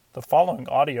The following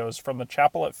audio is from the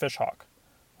Chapel at Fishhawk.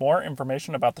 More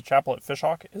information about the Chapel at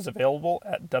Fishhawk is available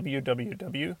at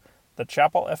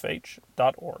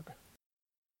www.thechapelfh.org.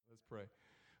 Let's pray.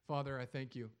 Father, I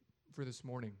thank you for this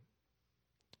morning.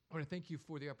 I want to thank you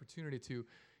for the opportunity to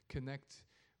connect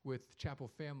with Chapel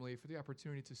family, for the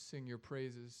opportunity to sing your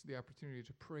praises, the opportunity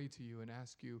to pray to you and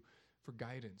ask you for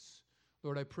guidance.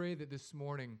 Lord, I pray that this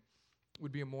morning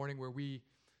would be a morning where we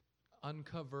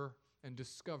uncover and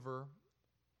discover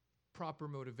proper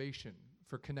motivation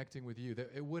for connecting with you,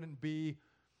 that it wouldn't be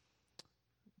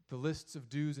the lists of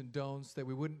do's and don'ts, that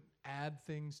we wouldn't add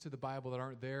things to the Bible that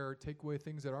aren't there or take away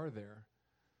things that are there.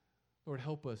 Lord,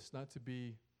 help us not to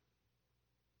be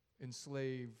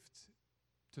enslaved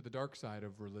to the dark side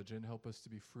of religion. Help us to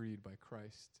be freed by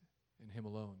Christ and Him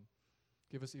alone.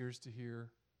 Give us ears to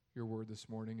hear your word this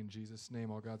morning. In Jesus' name,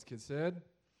 all God's kids said,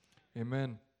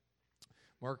 amen.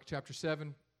 Mark chapter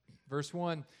 7, verse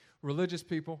 1, religious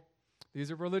people. These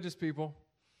are religious people.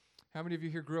 How many of you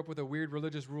here grew up with a weird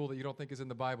religious rule that you don't think is in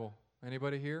the Bible?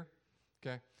 Anybody here?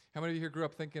 Okay. How many of you here grew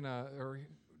up thinking or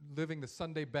living the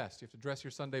Sunday best? You have to dress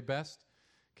your Sunday best?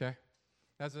 Okay.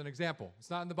 That's an example. It's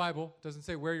not in the Bible. It doesn't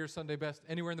say wear your Sunday best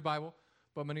anywhere in the Bible,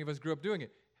 but many of us grew up doing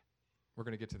it. We're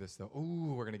going to get to this, though.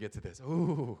 Ooh, we're going to get to this.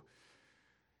 Ooh.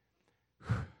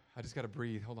 I just got to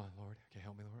breathe. Hold on, Lord. Okay,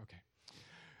 help me, Lord. Okay.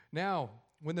 Now,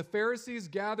 when the Pharisees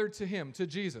gathered to him, to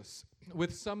Jesus,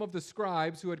 with some of the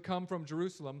scribes who had come from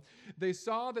Jerusalem, they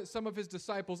saw that some of his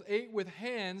disciples ate with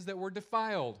hands that were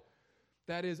defiled,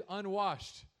 that is,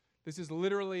 unwashed. This is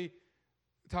literally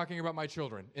talking about my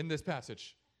children in this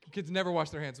passage. Kids never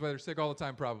wash their hands. They're sick all the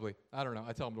time, probably. I don't know.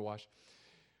 I tell them to wash.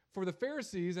 For the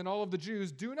Pharisees and all of the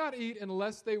Jews do not eat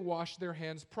unless they wash their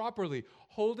hands properly,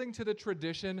 holding to the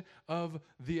tradition of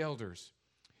the elders.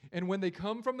 And when they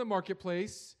come from the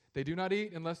marketplace, they do not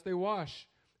eat unless they wash.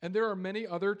 And there are many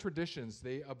other traditions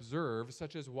they observe,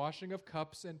 such as washing of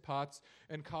cups and pots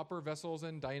and copper vessels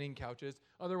and dining couches,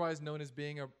 otherwise known as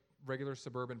being a regular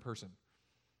suburban person.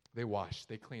 They wash,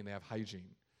 they clean, they have hygiene.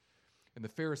 And the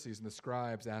Pharisees and the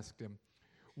scribes asked him,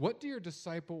 why do your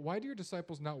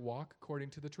disciples not walk according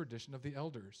to the tradition of the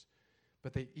elders,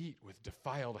 but they eat with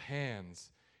defiled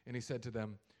hands? And he said to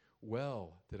them,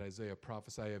 well did Isaiah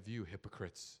prophesy of you,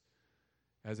 hypocrites,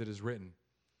 as it is written,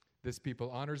 this people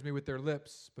honors me with their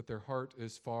lips, but their heart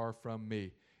is far from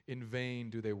me. In vain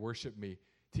do they worship me,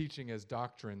 teaching as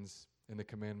doctrines in the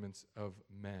commandments of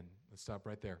men. Let's stop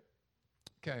right there.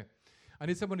 Okay, I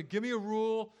need someone to give me a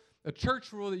rule, a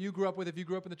church rule that you grew up with. If you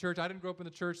grew up in the church, I didn't grow up in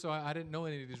the church, so I didn't know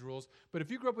any of these rules. But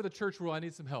if you grew up with a church rule, I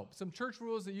need some help. Some church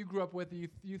rules that you grew up with, that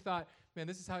you thought, man,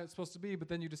 this is how it's supposed to be, but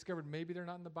then you discovered maybe they're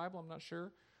not in the Bible. I'm not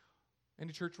sure.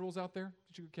 Any church rules out there?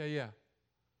 Okay, yeah.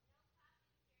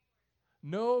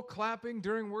 No clapping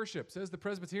during worship, says the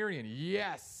Presbyterian.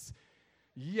 Yes.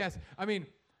 Yes. I mean,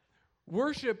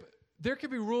 worship, there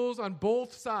could be rules on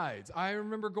both sides. I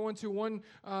remember going to one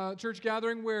church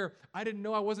gathering where I didn't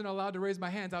know I wasn't allowed to raise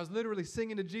my hands. I was literally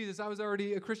singing to Jesus. I was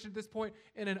already a Christian at this point,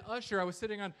 and an usher, I was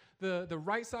sitting on the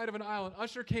right side of an aisle. An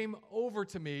usher came over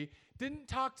to me, didn't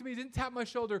talk to me, didn't tap my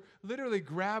shoulder, literally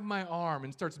grabbed my arm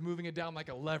and starts moving it down like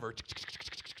a lever.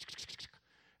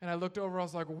 And I looked over, I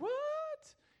was like, what?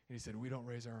 And he said, we don't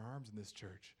raise our arms in this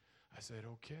church. I said,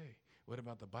 okay. What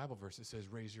about the Bible verse that says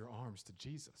raise your arms to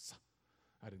Jesus?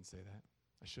 I didn't say that.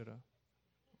 I should have.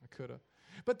 I could have.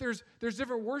 But there's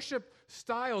different worship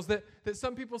styles that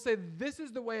some people say this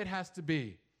is the way it has to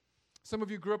be. Some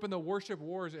of you grew up in the worship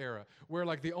wars era where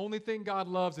like the only thing God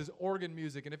loves is organ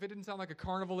music. And if it didn't sound like a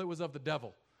carnival, it was of the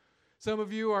devil. Some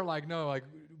of you are like, no, like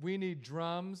we need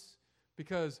drums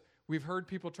because we've heard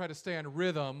people try to stay on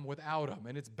rhythm without them,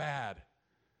 and it's bad.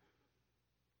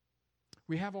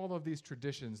 We have all of these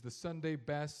traditions, the Sunday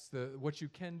best, what you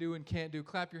can do and can't do,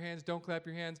 clap your hands, don't clap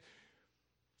your hands.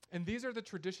 And these are the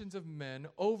traditions of men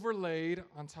overlaid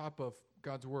on top of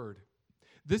God's word.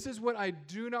 This is what I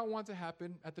do not want to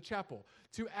happen at the chapel,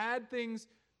 to add things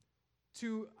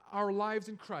to our lives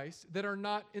in Christ that are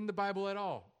not in the Bible at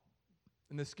all.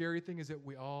 And the scary thing is that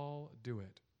we all do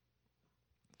it.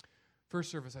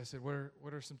 First service, I said,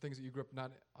 what are some things that you grew up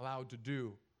not allowed to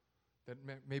do that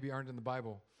maybe aren't in the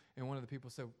Bible? And one of the people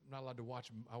said, I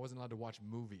wasn't allowed to watch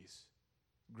movies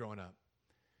growing up.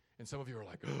 And some of you are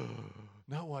like,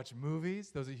 not watch movies?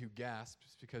 Those of you who gasped,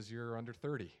 it's because you're under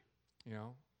 30. You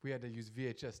know, we had to use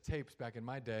VHS tapes back in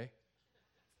my day.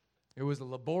 It was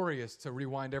laborious to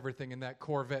rewind everything in that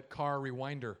Corvette car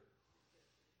rewinder.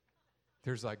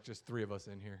 There's like just 3 of us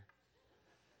in here.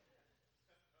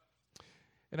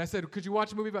 And I said, could you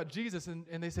watch a movie about Jesus? And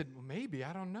they said, well, maybe,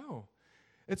 I don't know.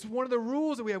 It's one of the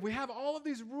rules that we have. We have all of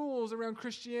these rules around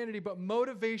Christianity, but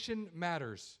motivation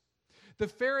matters. The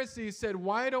Pharisees said,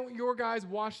 why don't your guys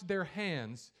wash their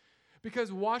hands?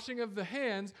 Because washing of the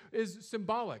hands is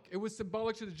symbolic. It was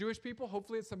symbolic to the Jewish people.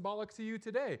 Hopefully it's symbolic to you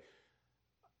today.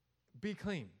 Be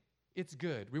clean. It's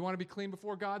good. We want to be clean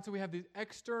before God, so we have the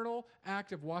external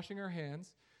act of washing our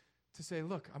hands to say,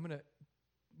 look, I'm going to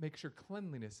make sure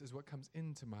cleanliness is what comes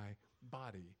into my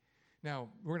body. Now,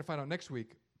 we're going to find out next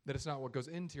week that it's not what goes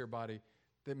into your body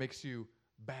that makes you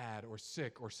bad or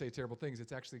sick or say terrible things.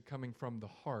 It's actually coming from the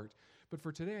heart. But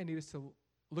for today, I need us to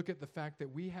look at the fact that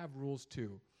we have rules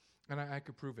too, and I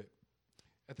could prove it.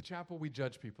 At the chapel, we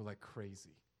judge people like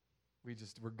crazy.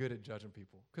 We're good at judging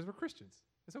people because we're Christians.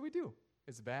 That's what we do.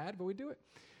 It's bad, but we do it.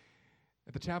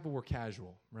 At the chapel, we're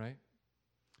casual, right?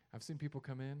 I've seen people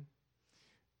come in,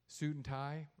 suit and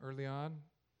tie early on,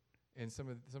 and some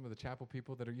of the chapel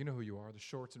people that are, you know who you are, the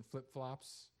shorts and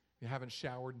flip-flops, you haven't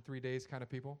showered in 3 days kind of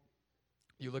people.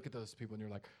 You look at those people and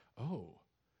you're like, oh,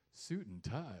 suit and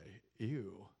tie,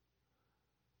 ew.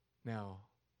 Now,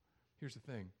 here's the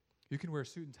thing. You can wear a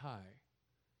suit and tie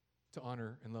to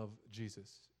honor and love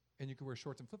Jesus, and you can wear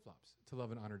shorts and flip-flops to love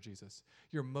and honor Jesus.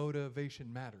 Your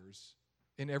motivation matters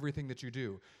in everything that you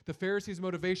do. The Pharisees'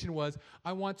 motivation was,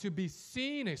 I want to be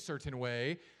seen a certain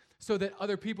way so that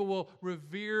other people will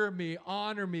revere me,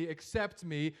 honor me, accept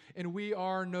me, and we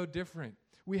are no different.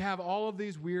 We have all of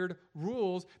these weird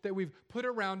rules that we've put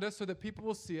around us so that people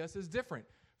will see us as different.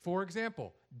 For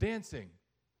example, dancing.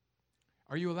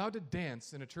 Are you allowed to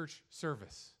dance in a church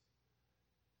service?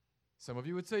 Some of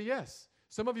you would say yes.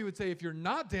 Some of you would say if you're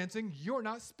not dancing, you're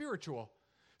not spiritual.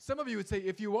 Some of you would say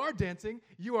if you are dancing,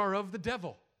 you are of the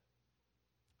devil.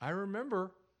 I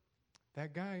remember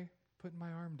that guy putting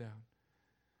my arm down.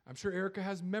 I'm sure Erica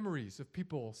has memories of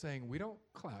people saying, we don't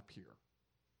clap here.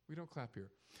 We don't clap here.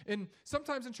 And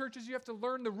sometimes in churches, you have to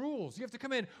learn the rules. You have to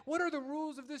come in. What are the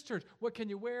rules of this church? What can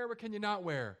you wear? What can you not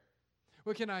wear?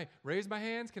 What can I raise my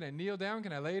hands? Can I kneel down?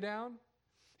 Can I lay down?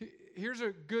 Here's a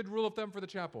good rule of thumb for the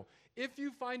chapel. If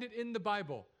you find it in the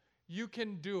Bible, you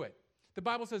can do it. The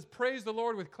Bible says, praise the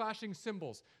Lord with clashing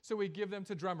cymbals. So we give them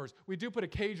to drummers. We do put a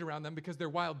cage around them because they're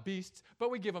wild beasts, but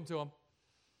we give them to them.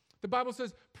 The Bible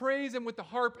says, praise him with the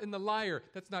harp and the lyre.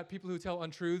 That's not people who tell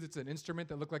untruths. It's an instrument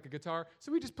that looks like a guitar.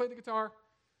 So we just play the guitar.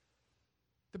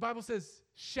 The Bible says,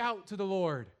 shout to the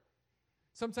Lord.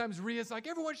 Sometimes Ria's like,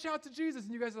 everyone shout to Jesus.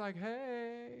 And you guys are like,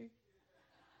 hey.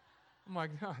 I'm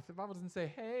like, no, the Bible doesn't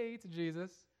say hey to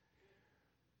Jesus.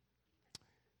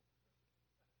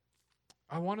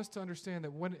 I want us to understand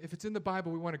that if it's in the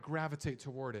Bible, we want to gravitate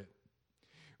toward it.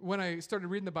 When I started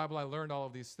reading the Bible, I learned all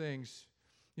of these things.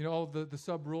 You know, all the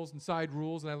sub-rules and side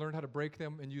rules, and I learned how to break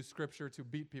them and use Scripture to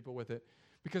beat people with it.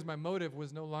 Because my motive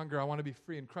was no longer, I want to be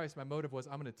free in Christ. My motive was,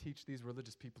 I'm going to teach these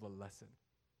religious people a lesson.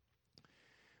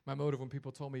 My motive when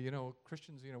people told me, you know,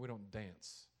 Christians, you know, we don't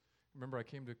dance. Remember, I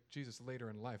came to Jesus later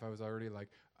in life. I was already like,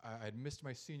 I had missed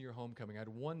my senior homecoming. I had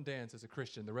one dance as a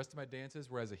Christian. The rest of my dances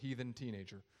were as a heathen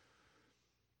teenager.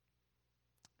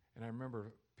 And I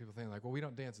remember people thinking like, well, we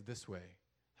don't dance this way.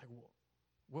 Like,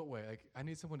 what way? Like, I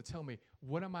need someone to tell me,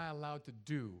 what am I allowed to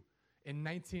do in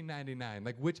 1999?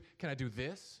 Like, can I do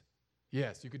this?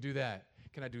 Yes, you could do that.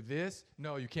 Can I do this?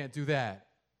 No, you can't do that.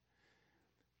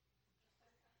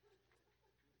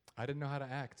 I didn't know how to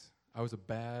act. I was a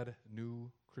bad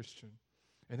new Christian.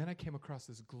 And then I came across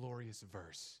this glorious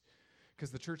verse.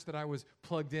 Because the church that I was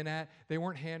plugged in at, they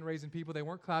weren't hand-raising people. They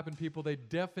weren't clapping people. They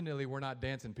definitely were not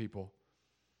dancing people.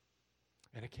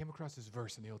 And I came across this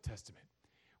verse in the Old Testament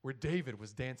where David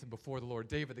was dancing before the Lord.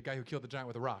 David, the guy who killed the giant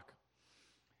with a rock.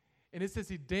 And it says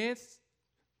he danced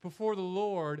before the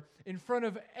Lord in front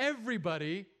of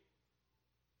everybody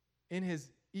in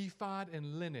his ephod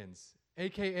and linens,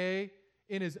 a.k.a.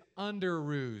 in his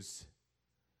underoos.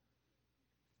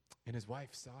 And his wife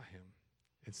saw him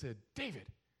and said, David.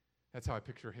 That's how I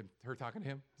picture her talking to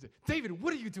him. She said, David,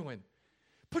 what are you doing?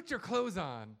 Put your clothes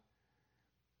on.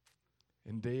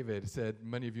 And David said,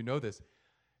 many of you know this,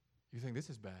 you think this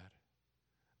is bad?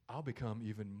 I'll become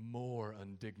even more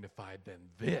undignified than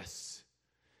this.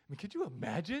 I mean, could you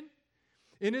imagine?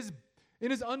 In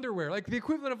his underwear, like the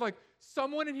equivalent of like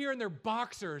someone in here in their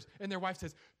boxers, and their wife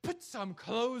says, put some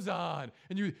clothes on.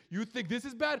 And you think this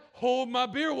is bad? Hold my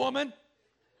beer, woman.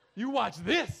 You watch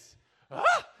this.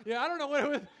 Yeah, I don't know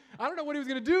what he was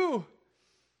going to do.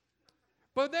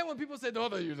 But then when people said, oh,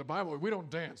 they use the Bible, we don't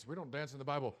dance. We don't dance in the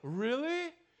Bible. Really?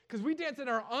 Because we dance in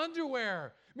our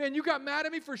underwear. Man, you got mad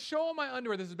at me for showing my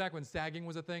underwear. This is back when sagging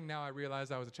was a thing. Now I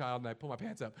realized I was a child and I pull my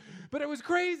pants up. But it was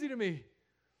crazy to me.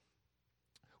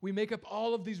 We make up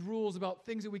all of these rules about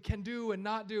things that we can do and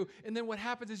not do. And then what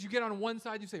happens is you get on one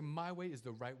side, you say, my way is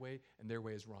the right way and their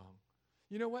way is wrong.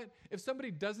 You know what? If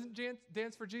somebody doesn't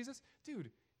dance for Jesus,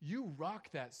 dude, you rock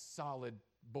that solid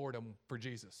boredom for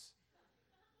Jesus.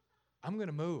 I'm going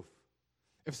to move.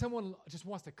 If someone just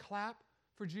wants to clap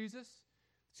for Jesus,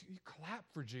 you clap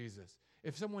for Jesus.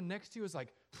 If someone next to you is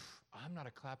like, I'm not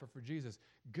a clapper for Jesus,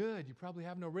 good, you probably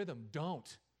have no rhythm.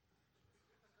 Don't.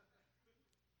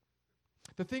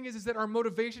 The thing is that our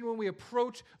motivation when we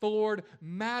approach the Lord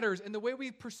matters, and the way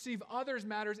we perceive others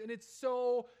matters, and it's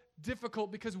so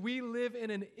difficult because we live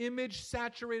in an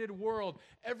image-saturated world.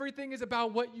 Everything is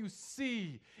about what you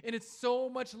see, and it's so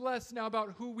much less now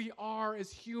about who we are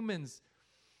as humans.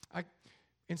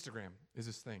 Instagram is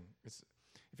this thing. If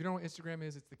you don't know what Instagram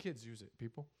is, it's the kids use it,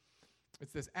 people.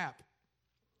 It's this app.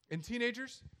 And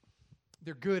teenagers,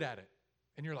 they're good at it.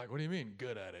 And you're like, what do you mean,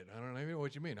 good at it? I don't even know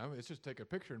what you mean. It's just take a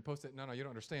picture and post it. No, you don't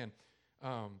understand.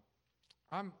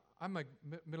 I'm like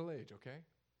middle age, okay?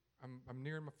 I'm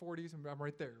near my 40s, and I'm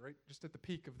right there, right? Just at the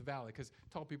peak of the valley, because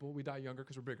tall people, we die younger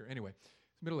because we're bigger. Anyway,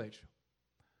 it's middle age.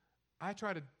 I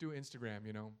try to do Instagram,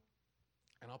 and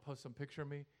I'll post some picture of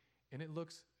me, and it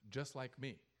looks just like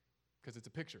me because it's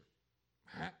a picture.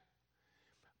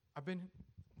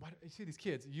 You see these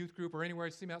kids, youth group or anywhere,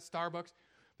 you see them at Starbucks,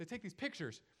 they take these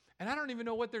pictures, and I don't even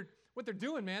know what they're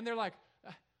doing, man. They're like,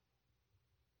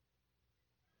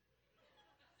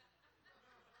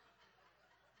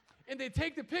 and they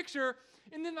take the picture,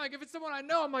 and then like if it's someone I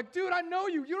know, I'm like, dude, I know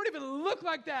you. You don't even look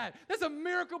like that. That's a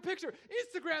miracle picture.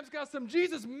 Instagram's got some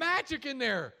Jesus magic in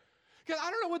there. Because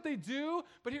I don't know what they do,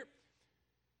 but here,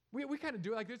 we kind of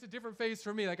do it. Like there's a different phase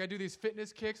for me. Like I do these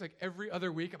fitness kicks like every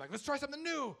other week. I'm like, let's try something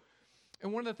new.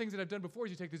 And one of the things that I've done before is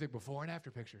you take these like before and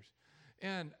after pictures.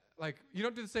 And like you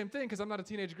don't do the same thing because I'm not a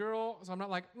teenage girl, so I'm not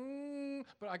like,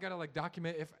 but I gotta like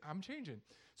document if I'm changing.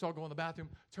 So I'll go in the bathroom,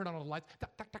 turn on all the lights,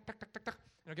 tuck, tuck, tuck, tuck, tuck, tuck, tuck,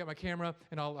 and I'll get my camera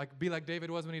and I'll like be like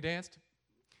David was when he danced.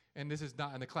 And this is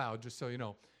not in the cloud, just so you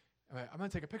know. I'm gonna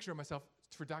take a picture of myself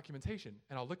for documentation,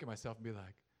 and I'll look at myself and be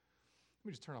like, let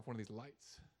me just turn off one of these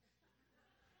lights.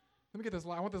 Let me get this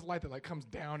light. I want this light that like comes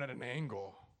down at an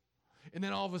angle. And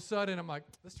then all of a sudden, I'm like,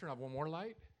 let's turn off one more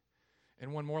light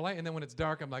and one more light. And then when it's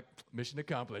dark, I'm like, mission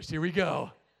accomplished. Here we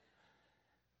go.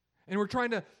 And we're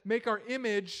trying to make our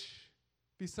image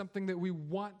be something that we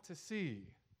want to see.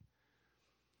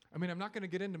 I mean, I'm not going to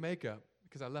get into makeup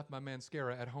because I left my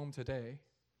mascara at home today.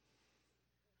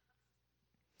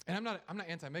 And I'm not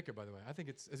anti-makeup, by the way. I think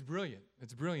it's brilliant.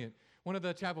 It's brilliant. One of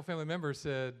the chapel family members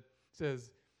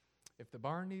says, if the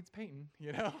barn needs painting,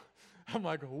 I'm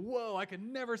like, whoa, I could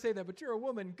never say that, but you're a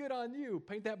woman. Good on you.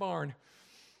 Paint that barn.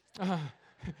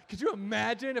 Could you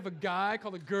imagine if a guy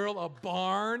called a girl a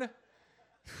barn?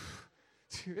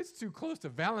 It's too close to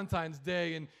Valentine's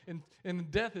Day,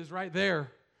 and death is right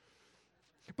there.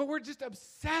 But we're just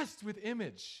obsessed with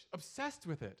image, obsessed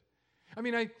with it. I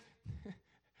mean,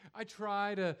 I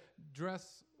try to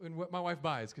dress in what my wife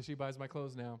buys because she buys my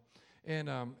clothes now. And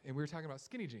we were talking about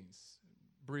skinny jeans.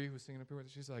 Bree, who's singing up here with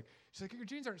us, she's like, your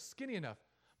jeans aren't skinny enough.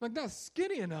 I'm like, not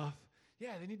skinny enough.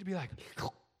 Yeah, they need to be like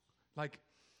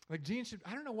jeans should.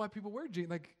 I don't know why people wear jeans.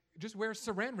 Like, just wear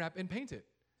Saran wrap and paint it.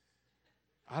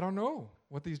 I don't know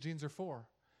what these jeans are for,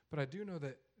 but I do know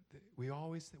that we're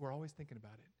always thinking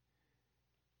about it.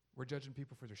 We're judging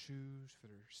people for their shoes, for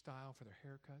their style, for their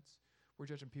haircuts. We're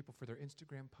judging people for their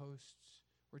Instagram posts.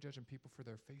 We're judging people for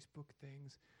their Facebook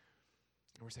things.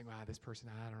 And we're saying, this person,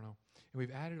 I don't know. And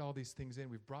we've added all these things in.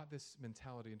 We've brought this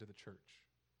mentality into the church.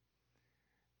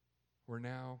 Where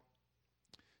now,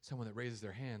 someone that raises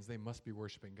their hands, they must be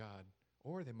worshiping God.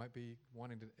 Or they might be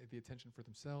wanting the attention for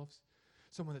themselves.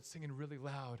 Someone that's singing really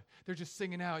loud. They're just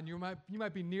singing out, and you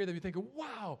might be near them. You think,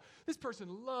 wow, this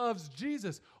person loves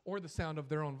Jesus. Or the sound of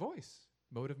their own voice.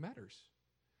 Motive matters.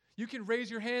 You can raise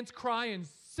your hands, cry, and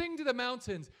sing to the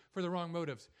mountains for the wrong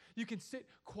motives. You can sit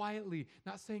quietly,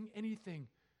 not saying anything,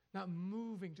 not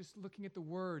moving, just looking at the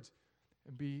words,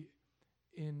 and be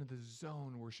in the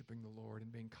zone worshiping the Lord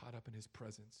and being caught up in his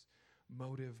presence.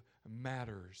 Motive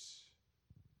matters.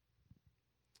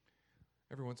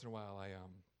 Every once in a while,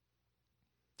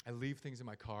 I leave things in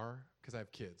my car because I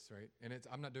have kids, right? And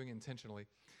I'm not doing it intentionally.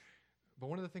 But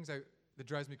one of the things that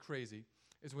drives me crazy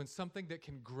is when something that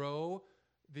can grow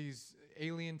these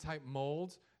alien-type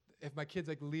molds, if my kids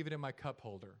leave it in my cup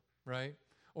holder, right?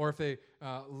 Or if they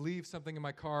leave something in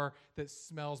my car that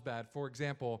smells bad. For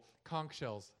example, conch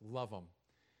shells, love them.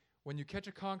 When you catch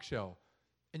a conch shell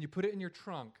and you put it in your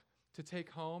trunk to take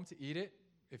home to eat it,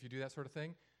 if you do that sort of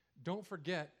thing, don't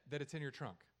forget that it's in your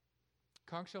trunk.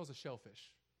 Conch shell is a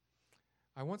shellfish.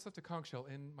 I once left a conch shell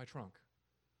in my trunk.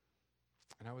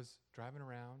 And I was driving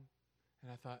around,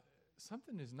 and I thought,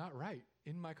 something is not right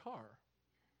in my car.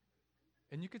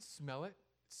 And you could smell it.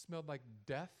 It smelled like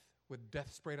death with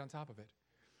death sprayed on top of it.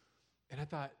 And I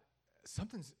thought,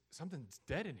 something's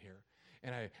dead in here.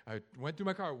 And I went through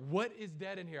my car. What is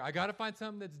dead in here? I got to find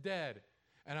something that's dead.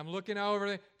 And I'm looking over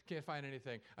there. Can't find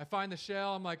anything. I find the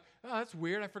shell. I'm like, oh, that's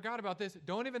weird. I forgot about this.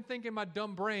 Don't even think in my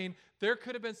dumb brain, there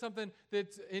could have been something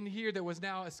that's in here that was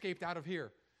now escaped out of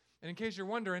here. And in case you're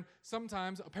wondering,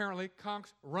 sometimes, apparently,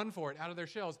 conchs run for it out of their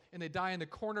shells, and they die in the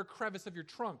corner crevice of your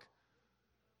trunk.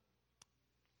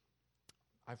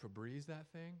 I Febreze that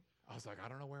thing. I was like, I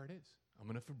don't know where it is. I'm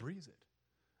going to Febreze it.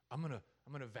 I'm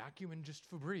gonna vacuum and just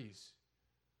Febreze.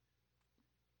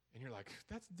 And you're like,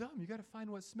 that's dumb. You got to find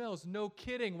what smells. No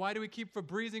kidding. Why do we keep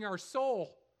Febrezing our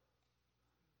soul?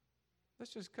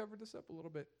 Let's just cover this up a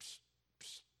little bit. Psh,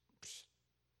 psh, psh.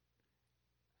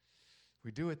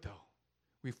 We do it, though.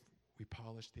 We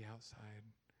polish the outside,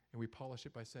 and we polish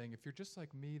it by saying, if you're just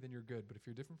like me, then you're good. But if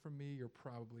you're different from me, you're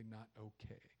probably not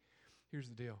okay. Here's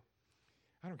the deal.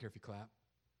 I don't care if you clap.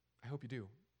 I hope you do.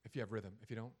 If you have rhythm. If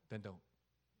you don't, then don't.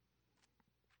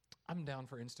 I'm down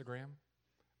for Instagram.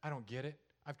 I don't get it.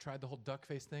 I've tried the whole duck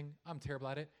face thing. I'm terrible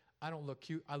at it. I don't look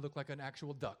cute. I look like an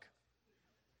actual duck.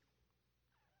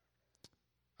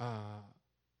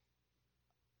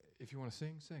 If you want to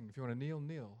sing, sing. If you want to kneel,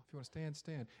 kneel. If you want to stand,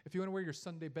 stand. If you want to wear your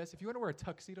Sunday best, if you want to wear a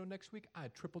tuxedo next week, I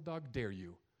triple dog dare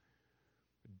you.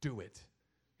 Do it.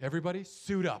 Everybody,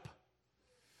 suit up.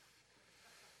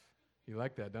 You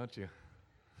like that, don't you?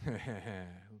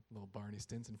 Little Barney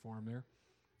Stinson for him there.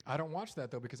 I don't watch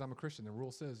that, though, because I'm a Christian. The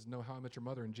rule says, know how I met your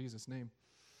mother in Jesus' name.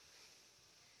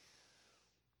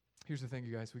 Here's the thing,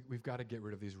 you guys. We've got to get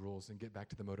rid of these rules and get back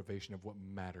to the motivation of what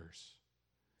matters.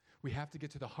 We have to get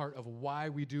to the heart of why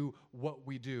we do what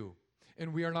we do.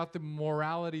 And we are not the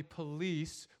morality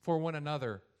police for one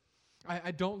another.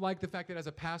 I don't like the fact that as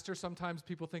a pastor, sometimes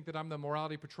people think that I'm the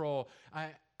morality patrol.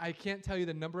 I can't tell you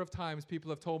the number of times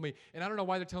people have told me, and I don't know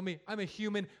why they're telling me, I'm a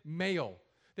human male.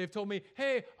 They've told me,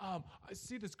 hey, I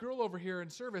see this girl over here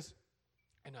in service,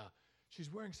 and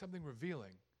she's wearing something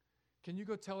revealing. Can you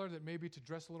go tell her that maybe to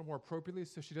dress a little more appropriately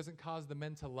so she doesn't cause the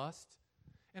men to lust?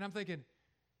 And I'm thinking,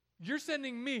 you're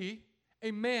sending me, a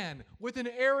man with an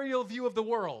aerial view of the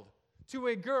world, to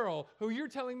a girl who you're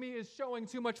telling me is showing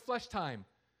too much flesh time.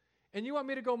 And you want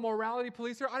me to go morality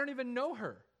police her? I don't even know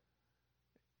her.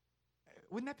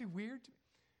 Wouldn't that be weird?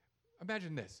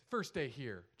 Imagine this. First day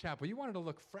here, chapel. You wanted to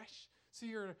look fresh. So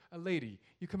you're a lady.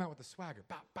 You come out with a swagger.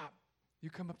 Bop, bop. You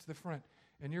come up to the front,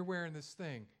 and you're wearing this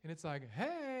thing. And it's like,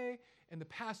 hey. And the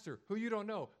pastor, who you don't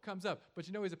know, comes up. But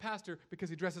you know he's a pastor because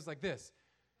he dresses like this.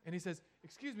 And he says,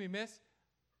 excuse me, miss.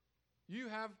 You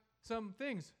have some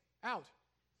things out.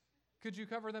 Could you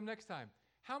cover them next time?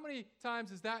 How many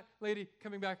times is that lady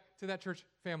coming back to that church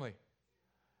family?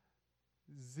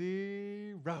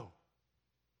 0.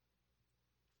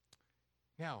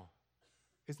 Now,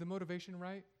 is the motivation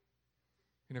right?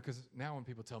 You know, because now when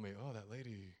people tell me, oh, that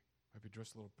lady might be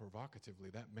dressed a little provocatively,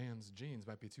 that man's jeans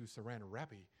might be too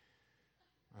saran-wrappy,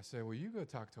 I say, well, you go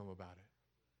talk to him about it.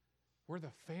 We're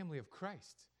the family of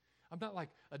Christ. I'm not like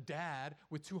a dad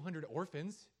with 200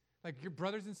 orphans, like your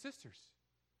brothers and sisters.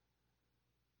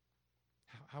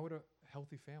 How would a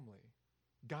healthy family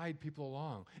guide people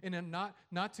along? And then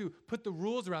not to put the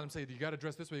rules around them, say, you got to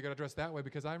dress this way, you got to dress that way,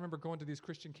 because I remember going to these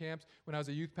Christian camps when I was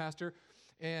a youth pastor,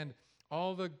 and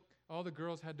all the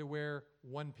girls had to wear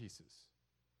one pieces.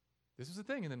 This was a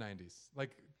thing in the 90s.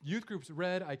 Like, youth groups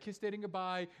read, I Kissed Dating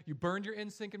Goodbye, you burned your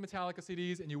NSYNC and Metallica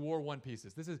CDs, and you wore one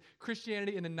pieces. This is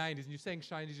Christianity in the 90s, and you sang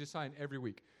Shine Jesus Shine every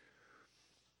week.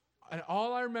 And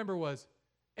all I remember was,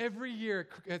 every year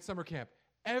at summer camp,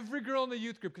 every girl in the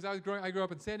youth group, because I grew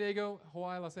up in San Diego,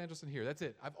 Hawaii, Los Angeles, and here. That's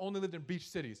it. I've only lived in beach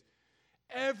cities.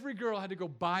 Every girl had to go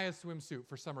buy a swimsuit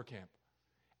for summer camp.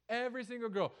 Every single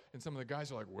girl. And some of the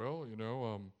guys are like, well, you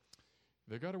know,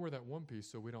 they got to wear that one piece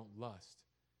so we don't lust.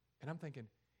 And I'm thinking,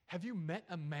 have you met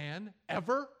a man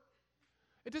ever?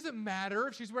 It doesn't matter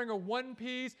if she's wearing a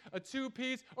one-piece, a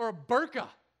two-piece, or a burqa.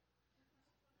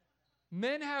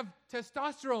 Men have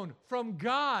testosterone from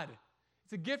God.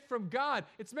 It's a gift from God.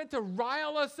 It's meant to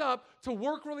rile us up, to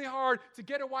work really hard, to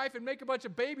get a wife and make a bunch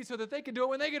of babies so that they can do it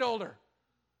when they get older.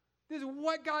 This is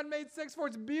what God made sex for.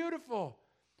 It's beautiful.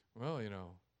 Well, you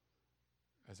know,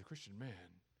 as a Christian man,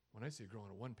 when I see a girl in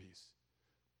a one-piece,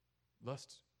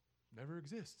 lust never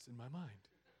exists in my mind.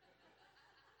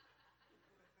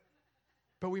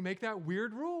 But we make that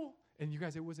weird rule. And you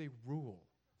guys, it was a rule.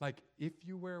 Like, if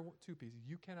you wear two pieces,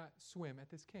 you cannot swim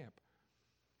at this camp.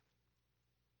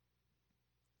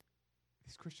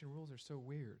 These Christian rules are so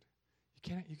weird.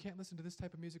 You can't listen to this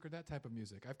type of music or that type of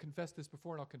music. I've confessed this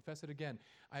before, and I'll confess it again.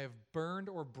 I have burned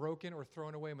or broken or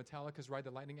thrown away Metallica's Ride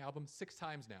the Lightning album 6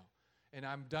 times now. And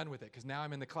I'm done with it, because now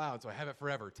I'm in the cloud, so I have it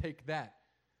forever. Take that.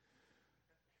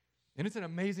 And it's an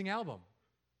amazing album.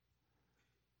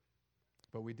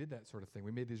 But we did that sort of thing.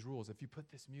 We made these rules. If you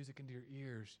put this music into your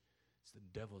ears, it's the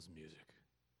devil's music.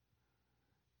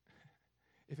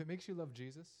 If it makes you love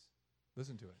Jesus,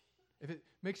 listen to it. If it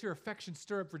makes your affection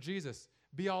stir up for Jesus,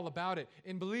 be all about it.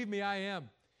 And believe me, I am.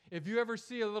 If you ever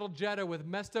see a little Jetta with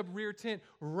messed up rear tint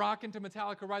rocking to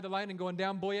Metallica Ride the Lightning going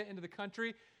down Boya into the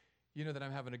country, you know that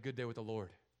I'm having a good day with the Lord.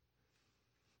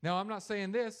 Now, I'm not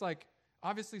saying this, like,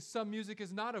 obviously some music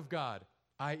is not of God,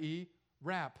 i.e.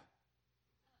 rap.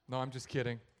 No, I'm just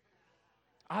kidding.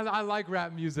 I like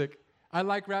rap music. I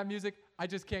like rap music. I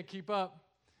just can't keep up.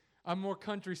 I'm more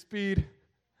country speed,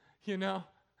 you know.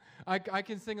 I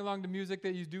can sing along to music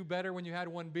that you do better when you had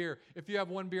one beer. If you have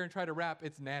one beer and try to rap,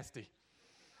 it's nasty.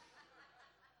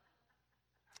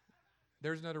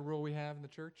 There's another rule we have in the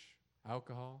church.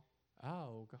 Alcohol.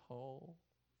 Alcohol.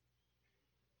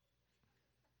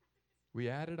 We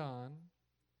added on.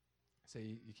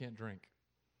 Say you can't drink.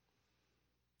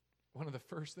 One of the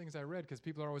first things I read, because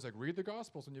people are always like, read the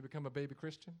Gospels when you become a baby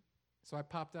Christian. So I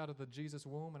popped out of the Jesus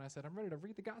womb and I said, I'm ready to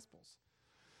read the Gospels.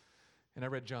 And I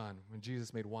read John when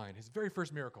Jesus made wine, his very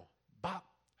first miracle. Bop.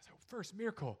 I said, first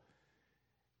miracle.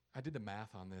 I did the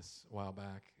math on this a while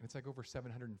back, and it's like over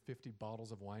 750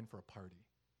 bottles of wine for a party.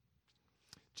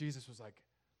 Jesus was like,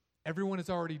 everyone has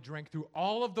already drank through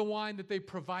all of the wine that they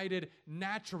provided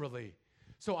naturally.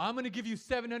 So I'm going to give you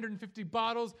 750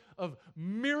 bottles of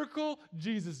miracle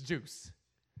Jesus juice.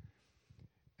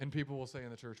 And people will say in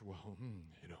the church, well,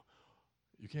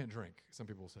 you can't drink, some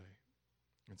people will say.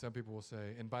 And some people will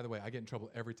say, and by the way, I get in trouble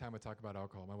every time I talk about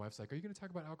alcohol. My wife's like, are you going to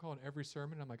talk about alcohol in every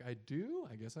sermon? And I'm like, I do?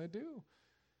 I guess I do.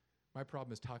 My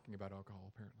problem is talking about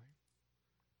alcohol, apparently.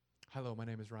 Hello, my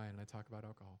name is Ryan, and I talk about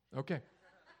alcohol. Okay.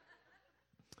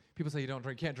 People say you don't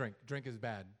drink, can't drink. Drink is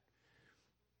bad.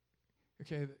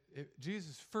 Okay,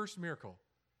 Jesus' first miracle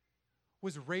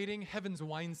was raiding heaven's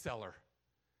wine cellar.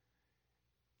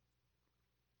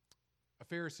 A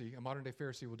Pharisee, a modern-day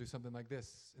Pharisee, will do something like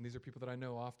this, and these are people that I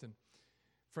know often.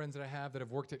 Friends that I have that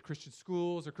have worked at Christian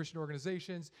schools or Christian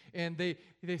organizations, and they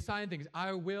sign things.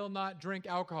 I will not drink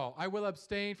alcohol. I will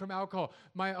abstain from alcohol.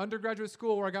 My undergraduate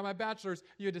school where I got my bachelor's,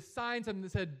 you had to sign something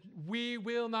that said, we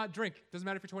will not drink. Doesn't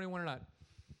matter if you're 21 or not.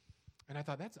 And I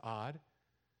thought, that's odd.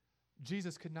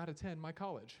 Jesus could not attend my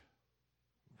college.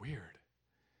 Weird.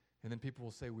 And then people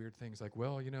will say weird things like,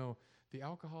 well, the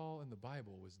alcohol in the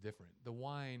Bible was different. The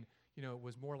wine,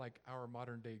 was more like our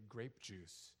modern day grape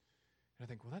juice. And I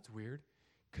think, well, that's weird.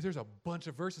 Because there's a bunch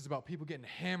of verses about people getting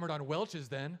hammered on Welch's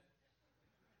then.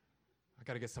 I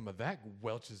got to get some of that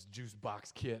Welch's juice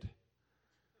box kit.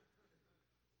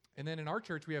 And then in our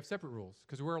church, we have separate rules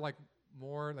because we're like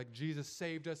more like Jesus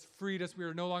saved us, freed us. We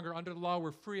are no longer under the law.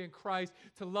 We're free in Christ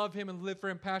to love him and live for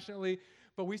him passionately.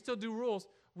 But we still do rules.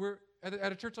 We're at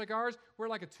a church like ours, we're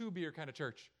like a 2-beer kind of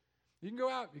church. You can go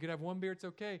out. You can have 1 beer. It's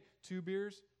okay. 2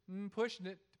 beers, pushing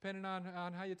it, depending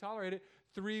on how you tolerate it.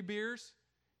 3 beers,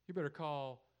 you better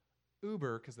call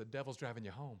Uber because the devil's driving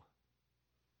you home.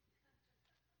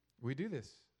 We do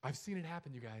this. I've seen it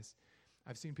happen, you guys.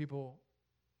 I've seen people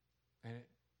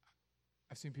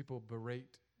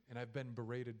berate, and I've been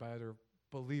berated by other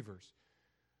believers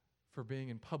for being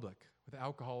in public with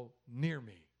alcohol near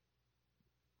me.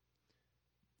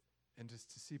 And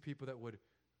just to see people that would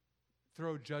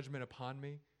throw judgment upon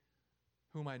me,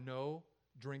 whom I know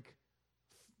drink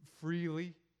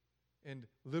freely and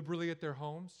liberally at their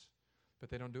homes,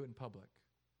 but they don't do it in public.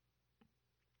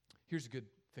 Here's a good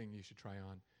thing you should try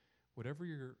on. Whatever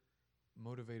you're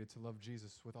motivated to love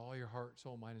Jesus with all your heart,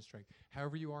 soul, mind, and strength,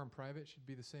 however you are in private should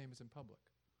be the same as in public.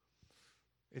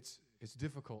 It's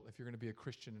difficult if you're going to be a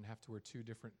Christian and have to wear 2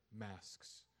 different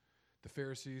masks. The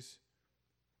Pharisees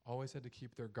always had to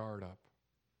keep their guard up.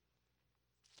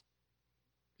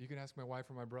 You can ask my wife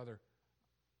or my brother.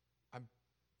 I'm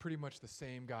pretty much the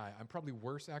same guy. I'm probably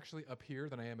worse actually up here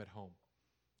than I am at home,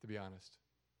 to be honest.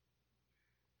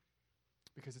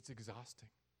 Because it's exhausting.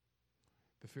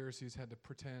 The Pharisees had to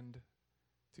pretend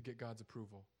to get God's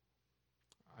approval.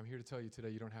 I'm here to tell you today,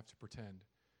 you don't have to pretend.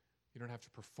 You don't have to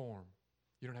perform.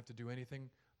 You don't have to do anything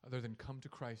other than come to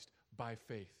Christ by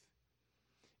faith.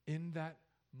 In that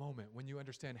moment, when you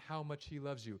understand how much he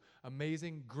loves you,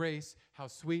 amazing grace, how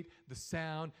sweet the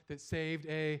sound that saved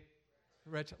a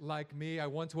wretch like me. I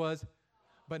once was,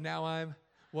 but now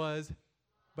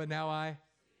but now I.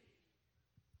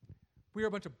 We are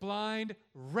a bunch of blind,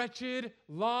 wretched,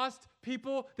 lost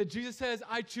people that Jesus says,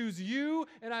 I choose you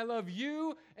and I love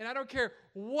you, and I don't care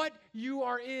what you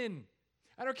are in.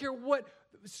 I don't care what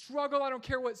struggle, I don't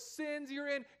care what sins you're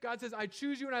in. God says, I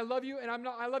choose you and I love you, and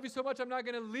I love you so much I'm not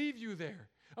going to leave you there.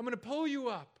 I'm going to pull you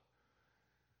up.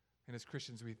 And as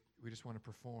Christians, we just want to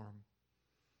perform.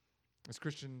 As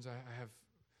Christians, I have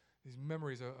these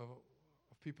memories of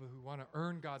people who want to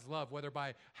earn God's love, whether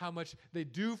by how much they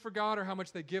do for God or how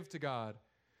much they give to God.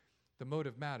 The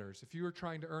motive matters. If you are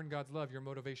trying to earn God's love, your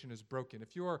motivation is broken.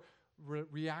 If you are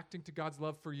reacting to God's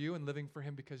love for you and living for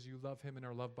him because you love him and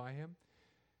are loved by him,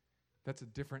 that's a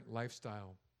different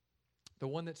lifestyle. The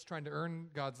one that's trying to earn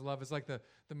God's love is like the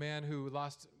man who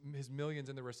lost his millions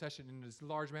in the recession, and this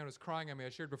large man was crying on me. I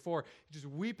shared before, just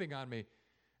weeping on me.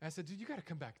 And I said, dude, you got to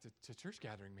come back to church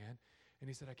gathering, man. And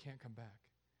he said, I can't come back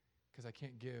because I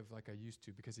can't give like I used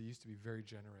to, because he used to be very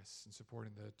generous in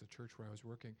supporting the church where I was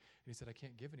working. And he said, I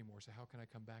can't give anymore, so how can I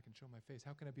come back and show my face?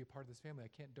 How can I be a part of this family? I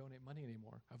can't donate money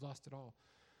anymore. I've lost it all.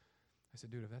 I said,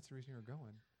 dude, if that's the reason you're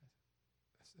going,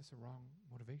 that's a wrong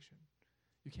motivation.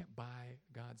 You can't buy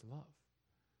God's love.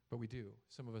 But we do.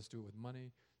 Some of us do it with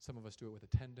money. Some of us do it with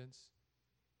attendance.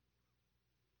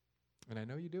 And I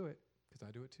know you do it, because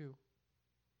I do it too.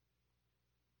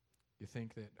 You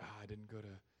think that, I didn't go to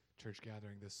church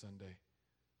gathering this Sunday.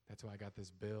 That's why I got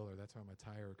this bill, or that's why my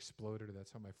tire exploded, or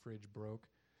that's why my fridge broke.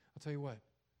 I'll tell you what.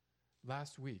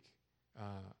 Last week,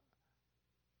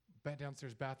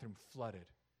 downstairs bathroom flooded,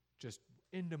 just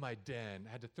into my den.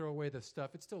 I had to throw away the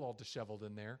stuff. It's still all disheveled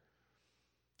in there.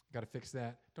 Got to fix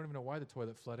that. Don't even know why the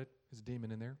toilet flooded. There's a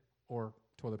demon in there, or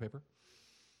toilet paper.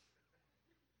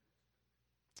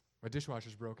 My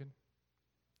dishwasher's broken.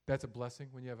 That's a blessing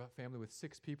when you have a family with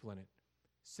 6 people in it.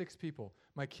 6 people.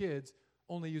 My kids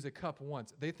only use a cup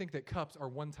once. They think that cups are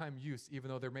one-time use, even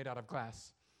though they're made out of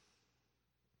glass.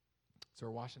 So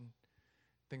we're washing.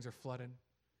 Things are flooding.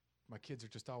 My kids are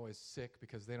just always sick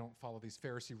because they don't follow these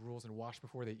Pharisee rules and wash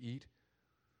before they eat.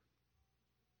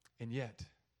 And yet,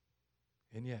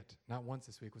 not once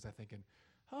this week was I thinking,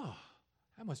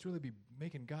 I must really be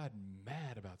making God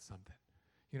mad about something.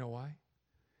 You know why?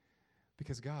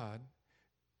 Because God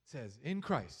says, in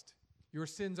Christ, your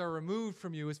sins are removed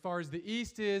from you as far as the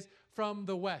east is from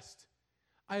the west.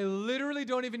 I literally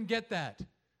don't even get that.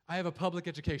 I have a public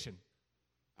education.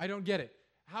 I don't get it.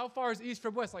 How far is east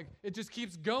from west? Like, it just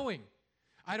keeps going.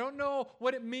 I don't know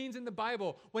what it means in the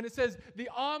Bible when it says the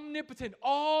omnipotent,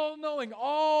 all-knowing,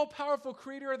 all-powerful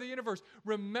creator of the universe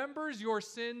remembers your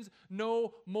sins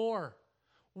no more.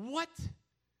 What?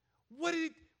 What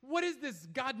is this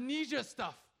Godnesia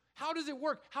stuff? How does it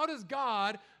work? How does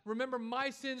God remember my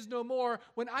sins no more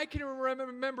when I can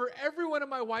remember every one of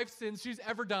my wife's sins she's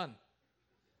ever done?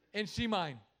 And she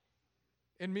mine.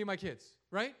 And me and my kids,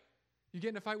 right? You get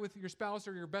in a fight with your spouse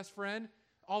or your best friend,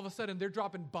 all of a sudden they're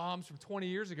dropping bombs from 20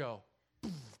 years ago.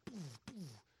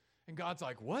 And God's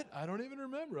like, what? I don't even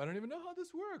remember. I don't even know how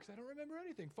this works. I don't remember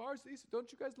anything. Far as the east,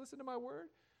 don't you guys listen to my word?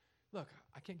 Look,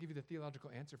 I can't give you the theological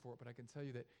answer for it, but I can tell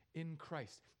you that in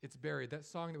Christ, it's buried. That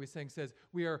song that we sang says,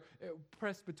 we are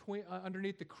pressed between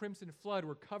underneath the crimson flood.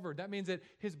 We're covered. That means that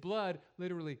his blood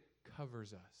literally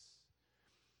covers us.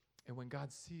 And when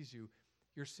God sees you,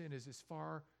 your sin is as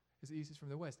far as the east is from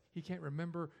the west. He can't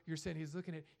remember your sin. He's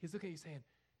looking at you saying,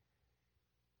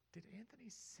 did Anthony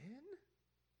sin?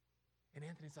 And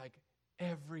Anthony's like,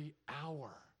 every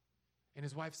hour. And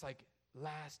his wife's like,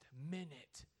 last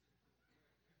minute.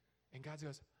 And God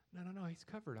goes, no, he's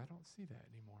covered. I don't see that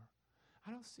anymore.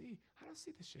 I don't see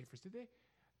the Schaefers. Do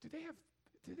they have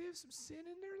some sin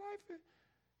in their life?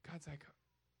 God's like,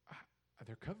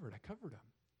 they're covered. I covered them.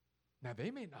 Now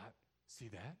they may not see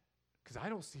that because I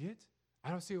don't see it. I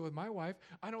don't see it with my wife.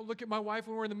 I don't look at my wife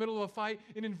when we're in the middle of a fight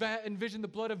and envision the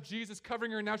blood of Jesus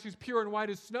covering her, and now she's pure and white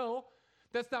as snow.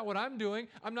 That's not what I'm doing.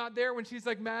 I'm not there when she's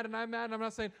like mad and I'm mad, and I'm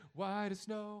not saying, white as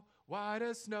snow, white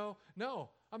as snow.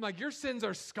 No, I'm like, your sins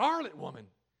are scarlet, woman.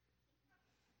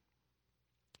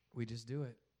 We just do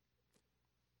it.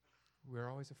 We're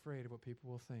always afraid of what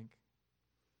people will think.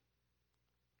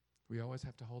 We always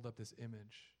have to hold up this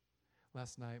image.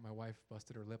 Last night, my wife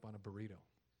busted her lip on a burrito.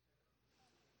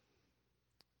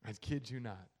 I kid you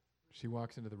not. She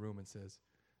walks into the room and says,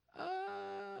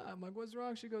 I'm like, what's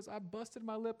wrong? She goes, I busted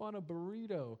my lip on a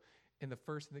burrito. And the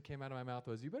first thing that came out of my mouth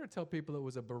was, you better tell people it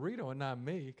was a burrito and not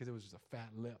me, because it was just a fat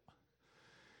lip.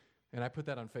 And I put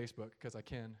that on Facebook because I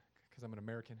can, because I'm an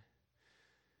American.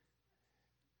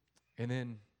 And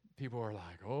then people are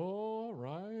like, oh,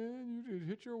 Ryan, you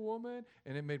hit your woman.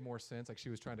 And it made more sense. Like she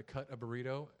was trying to cut a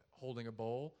burrito holding a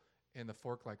bowl, and the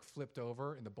fork like flipped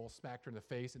over, and the bowl smacked her in the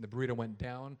face, and the burrito went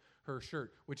down her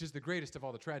shirt, which is the greatest of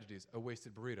all the tragedies, a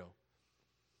wasted burrito.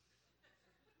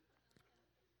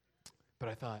 But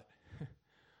I thought,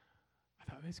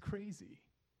 it's crazy.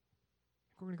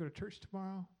 We're going to go to church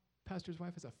tomorrow. Pastor's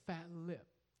wife has a fat lip.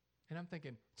 And I'm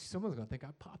thinking, someone's going to think I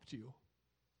popped you.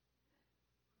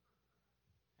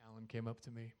 Alan came up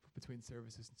to me between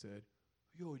services and said,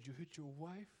 yo, did you hit your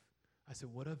wife? I said,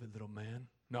 what of it, little man?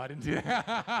 No, I didn't do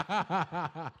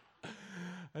that.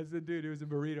 I said, dude, it was a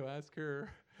burrito. Ask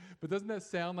her. But doesn't that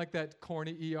sound like that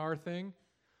corny ER thing?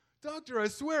 Doctor, I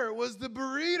swear it was the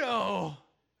burrito. Oh,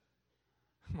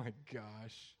 my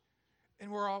gosh.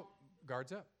 And we're all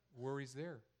guards up. Worries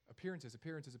there. Appearances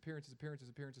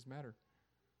matter.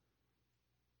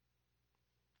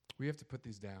 We have to put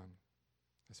these down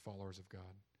as followers of God.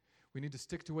 We need to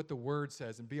stick to what the Word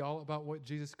says and be all about what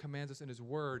Jesus commands us in His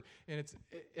Word. And it's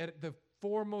at the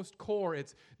foremost core,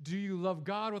 it's do you love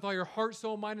God with all your heart,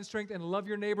 soul, mind, and strength, and love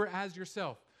your neighbor as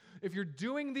yourself? If you're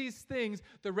doing these things,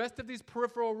 the rest of these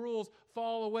peripheral rules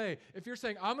fall away. If you're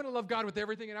saying, I'm going to love God with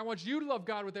everything, and I want you to love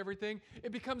God with everything,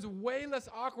 it becomes way less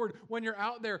awkward when you're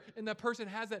out there and that person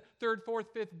has that third, fourth,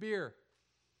 fifth beer.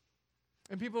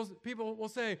 And people will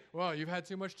say, well, you've had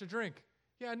too much to drink.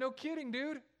 Yeah, no kidding,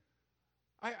 dude.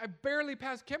 I barely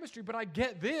passed chemistry, but I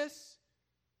get this.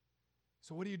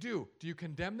 So what do? Do you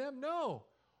condemn them? No.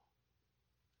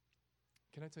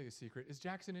 Can I tell you a secret? Is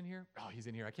Jackson in here? Oh, he's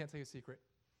in here. I can't tell you a secret.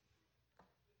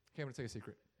 Okay, I'm going to tell you a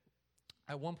secret.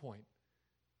 At one point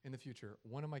in the future,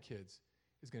 one of my kids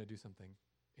is going to do something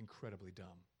incredibly dumb.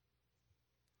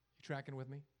 You tracking with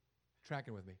me?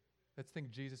 Tracking with me. Let's think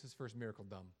Jesus' first miracle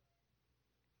dumb.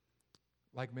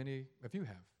 Like many of you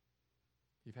have.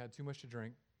 You've had too much to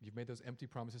drink. You've made those empty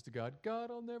promises to God. God,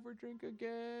 I'll never drink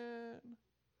again.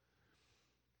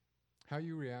 How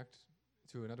you react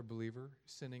to another believer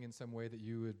sinning in some way that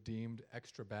you have deemed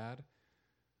extra bad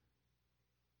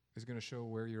is going to show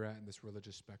where you're at in this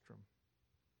religious spectrum.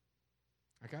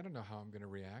 Like, I don't know how I'm going to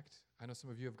react. I know some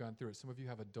of you have gone through it. Some of you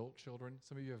have adult children.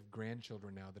 Some of you have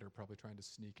grandchildren now that are probably trying to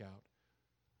sneak out.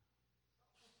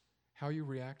 How you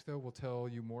react, though, will tell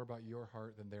you more about your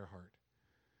heart than their heart.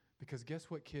 Because guess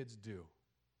what kids do?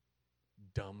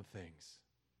 Dumb things.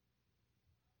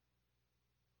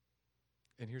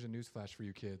 And here's a newsflash for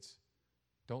you kids.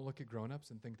 Don't look at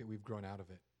grown-ups and think that we've grown out of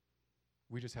it.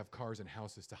 We just have cars and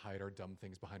houses to hide our dumb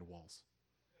things behind walls.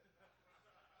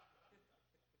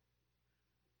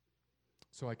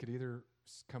 So I could either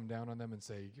come down on them and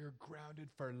say, you're grounded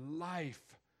for life.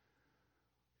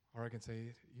 Or I can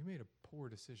say, you made a poor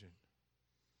decision.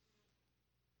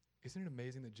 Isn't it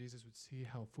amazing that Jesus would see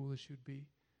how foolish you'd be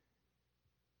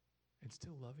and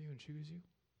still love you and choose you?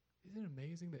 Isn't it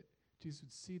amazing that Jesus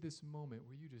would see this moment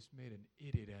where you just made an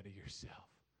idiot out of yourself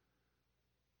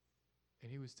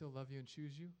and He would still love you and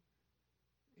choose you?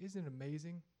 Isn't it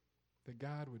amazing that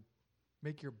God would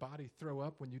make your body throw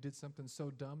up when you did something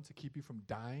so dumb to keep you from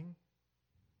dying?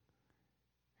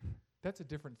 That's a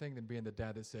different thing than being the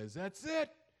dad that says, that's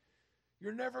it.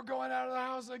 You're never going out of the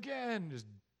house again. Just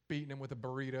beating him with a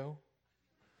burrito.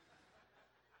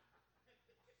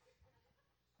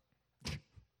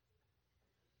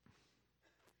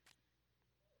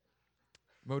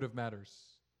 Motive matters.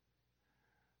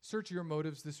 Search your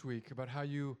motives this week about how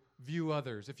you view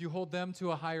others. If you hold them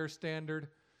to a higher standard,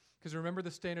 because remember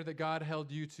the standard that God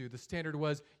held you to. The standard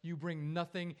was you bring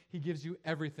nothing, He gives you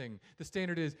everything. The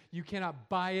standard is you cannot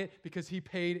buy it because He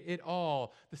paid it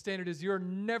all. The standard is you're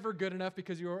never good enough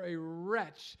because you're a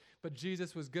wretch, but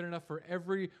Jesus was good enough for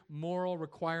every moral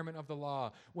requirement of the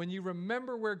law. When you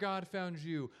remember where God found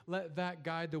you, let that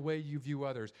guide the way you view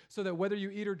others, so that whether you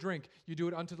eat or drink, you do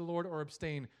it unto the Lord or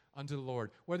abstain unto the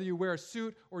Lord. Whether you wear a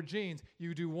suit or jeans,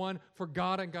 you do one for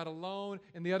God and God alone,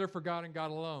 and the other for God and God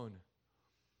alone.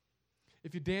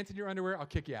 If you dance in your underwear, I'll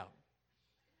kick you out.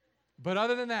 But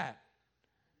other than that,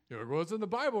 you're like, well, it's in the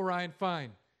Bible, Ryan.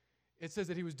 Fine. It says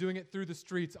that He was doing it through the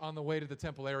streets on the way to the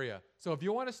temple area. So if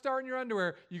you want to start in your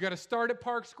underwear, you got to start at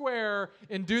Park Square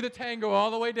and do the tango all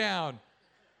the way down.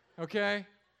 Okay?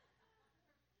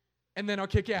 And then I'll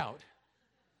kick you out.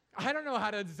 I don't know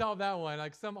how to solve that one.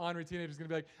 Like some ornery teenager is going to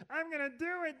be like, I'm going to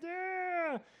do it,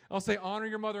 yeah. I'll say, honor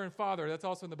your mother and father. That's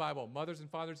also in the Bible. Mothers and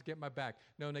fathers, get my back.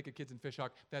 No naked kids in Fishhawk.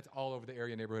 That's all over the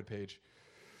area neighborhood page.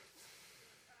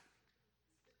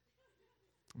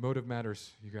 Motive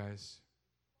matters, you guys.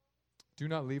 Do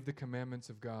not leave the commandments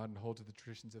of God and hold to the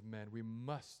traditions of men. We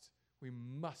must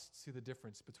see the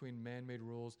difference between man-made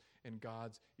rules and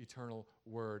God's eternal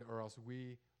word, or else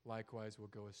we likewise will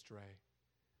go astray.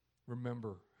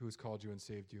 Remember who has called you and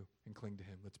saved you and cling to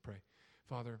Him. Let's pray.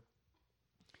 Father,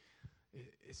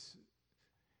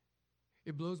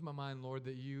 it blows my mind, Lord,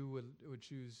 that you would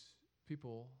choose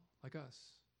people like us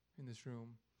in this room.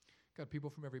 God, people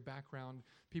from every background,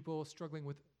 people struggling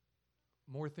with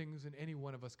more things than any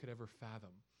one of us could ever fathom.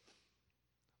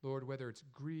 Lord, whether it's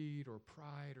greed or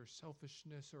pride or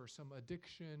selfishness or some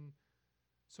addiction,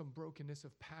 some brokenness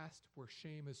of past where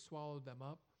shame has swallowed them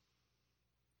up,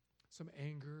 some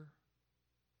anger.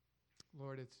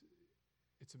 Lord,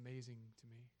 It's amazing to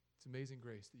me. It's amazing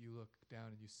grace that you look down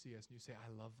and you see us and you say, I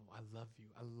love you, I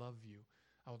love you.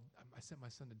 I sent my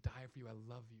son to die for you, I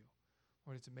love you.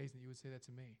 Lord, it's amazing that you would say that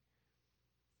to me.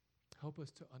 Help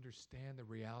us to understand the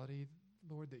reality,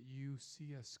 Lord, that you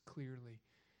see us clearly.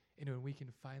 And when we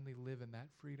can finally live in that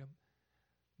freedom,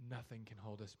 nothing can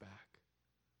hold us back.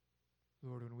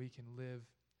 Lord, when we can live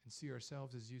and see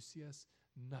ourselves as you see us,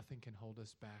 nothing can hold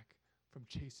us back from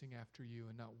chasing after you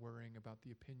and not worrying about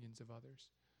the opinions of others.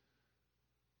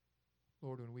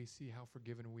 Lord, when we see how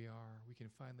forgiven we are, we can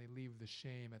finally leave the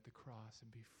shame at the cross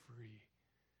and be free.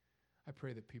 I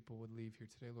pray that people would leave here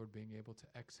today, Lord, being able to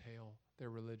exhale their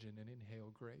religion and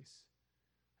inhale grace.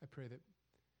 I pray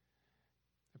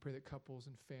that couples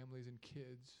and families and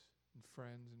kids and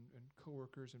friends and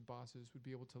coworkers and bosses would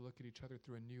be able to look at each other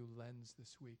through a new lens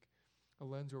this week. A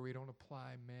lens where we don't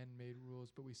apply man-made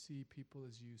rules, but we see people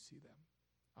as you see them.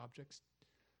 Objects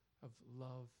of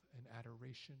love and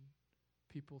adoration.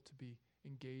 People to be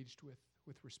engaged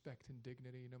with respect and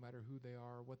dignity, no matter who they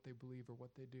are, what they believe, or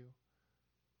what they do.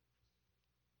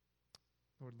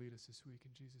 Lord, lead us this week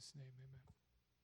in Jesus' name, amen.